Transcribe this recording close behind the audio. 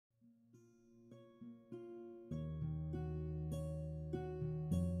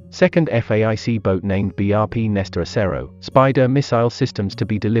second FAIC boat named BRP Nestor Acero, SpyDer missile systems to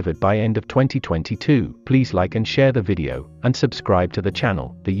be delivered by end of 2022. Please like and share the video, and subscribe to the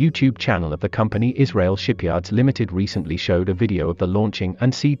channel. The YouTube channel of the Company Israel Shipyards Limited recently showed a video of the launching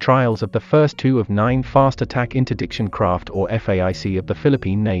and sea trials of the first 2 of 9 Fast Attack Interdiction Craft or FAIC of the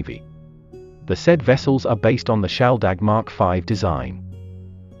Philippine Navy. The said vessels are based on the Shaldag Mark V design.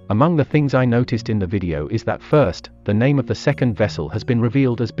 Among the things I noticed in the video is that first, the name of the second vessel has been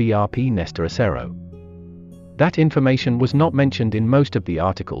revealed as BRP Nestor Acero. That information was not mentioned in most of the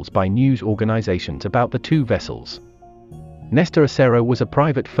articles by news organizations about the two vessels. Nestor Acero was a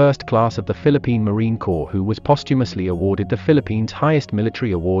private first class of the Philippine Marine Corps who was posthumously awarded the Philippines' highest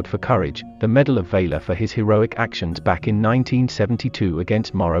military award for courage, the Medal of Valor, for his heroic actions back in 1972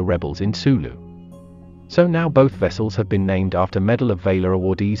 against Moro rebels in Sulu. So now both vessels have been named after Medal of Valor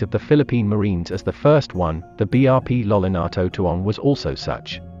awardees of the Philippine Marines, as the first one, the BRP Lolinato To-Ong, was also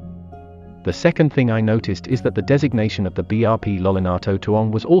such. The second thing I noticed is that the designation of the BRP Lolinato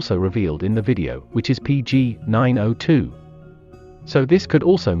To-Ong was also revealed in the video, which is PG 902. So this could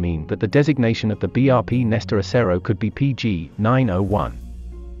also mean that the designation of the BRP Nestor Acero could be PG 901.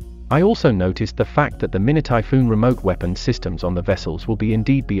 I also noticed the fact that the Mini-Typhoon remote weapon systems on the vessels will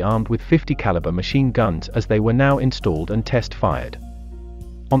indeed be armed with 50 caliber machine guns, as they were now installed and test fired.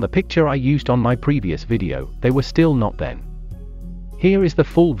 On the picture I used on my previous video, they were still not then. Here is the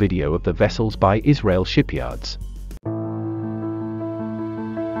full video of the vessels by Israel Shipyards.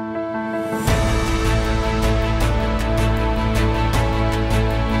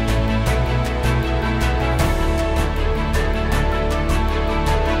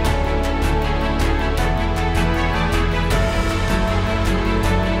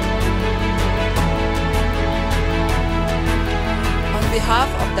 On behalf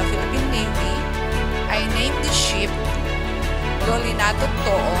of the Philippine Navy, I name this ship Lolinato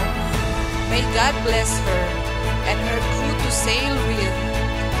To-Ong. May God bless her and her crew to sail with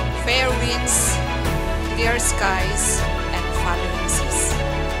fair winds, clear skies, and following seas.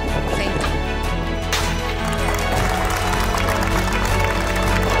 Thank you.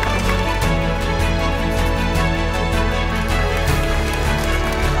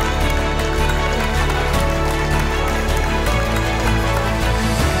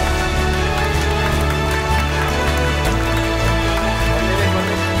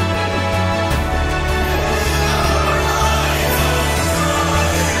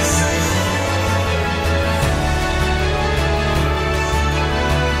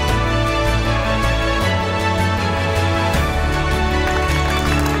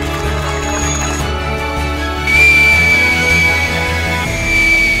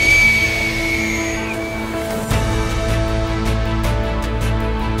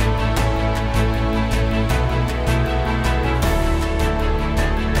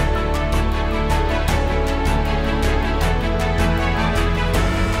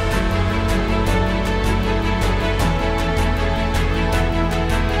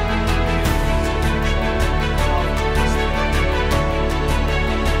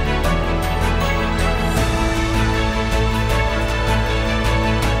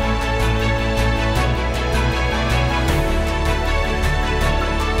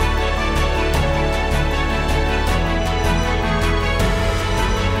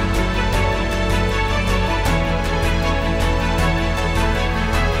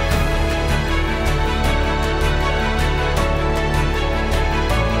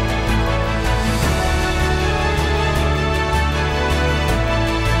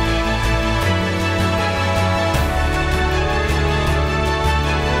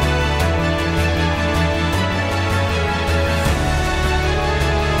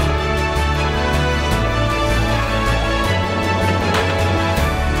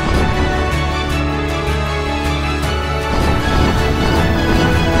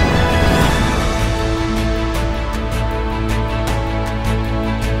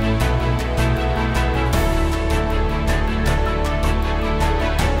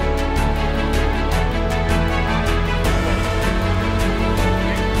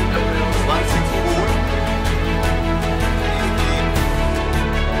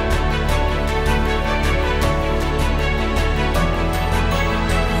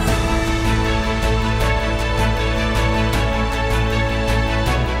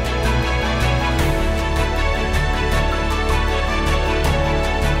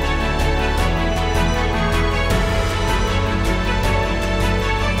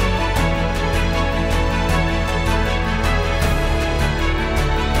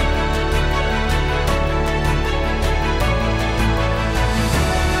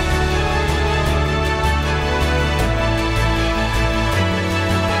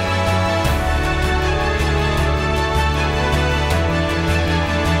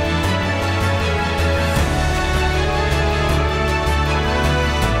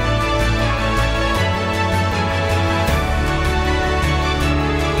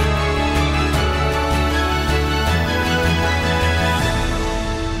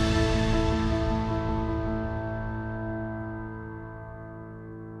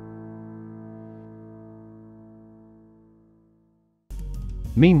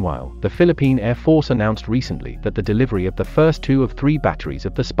 Meanwhile, the Philippine Air Force announced recently that the delivery of the first 2 of 3 batteries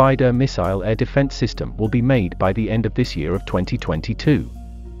of the SpyDer missile air defense system will be made by the end of this year of 2022.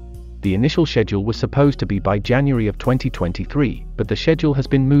 The initial schedule was supposed to be by January of 2023, but the schedule has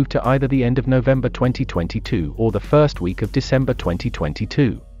been moved to either the end of November 2022 or the first week of December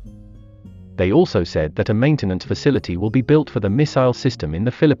 2022. They also said that a maintenance facility will be built for the missile system in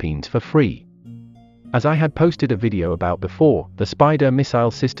the Philippines for free. As I had posted a video about before, the SpyDer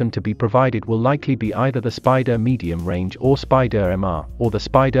missile system to be provided will likely be either the SpyDer medium range or SpyDer-MR, or the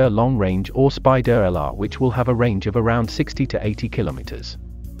SpyDer long range or SpyDer-LR, which will have a range of around 60 to 80 kilometers.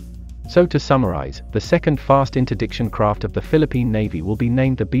 So to summarize, the second fast interdiction craft of the Philippine Navy will be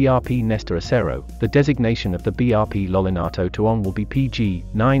named the BRP Nestor Acero, the designation of the BRP Lolinato To-Ong will be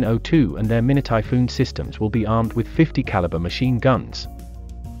PG-902, and their Mini-Typhoon systems will be armed with 50 caliber machine guns.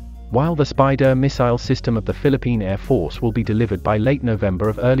 While the SpyDer missile system of the Philippine Air Force will be delivered by late November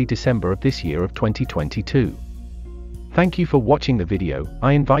or early December of this year of 2022. Thank you for watching the video.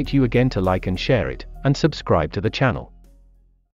 I invite you again to like and share it, and subscribe to the channel.